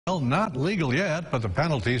Not legal yet, but the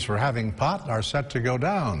penalties for having pot are set to go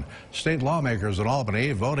down. State lawmakers in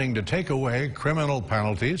Albany voting to take away criminal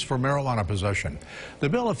penalties for marijuana possession. The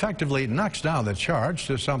bill effectively knocks down the charge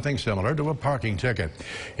to something similar to a parking ticket.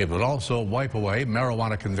 It would also wipe away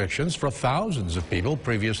marijuana convictions for thousands of people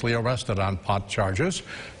previously arrested on pot charges.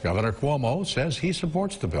 Governor Cuomo says he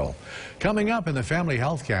supports the bill. Coming up in the Family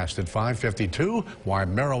Healthcast at 5:52, why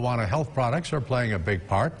marijuana health products are playing a big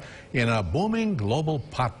part in a booming global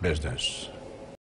pot business.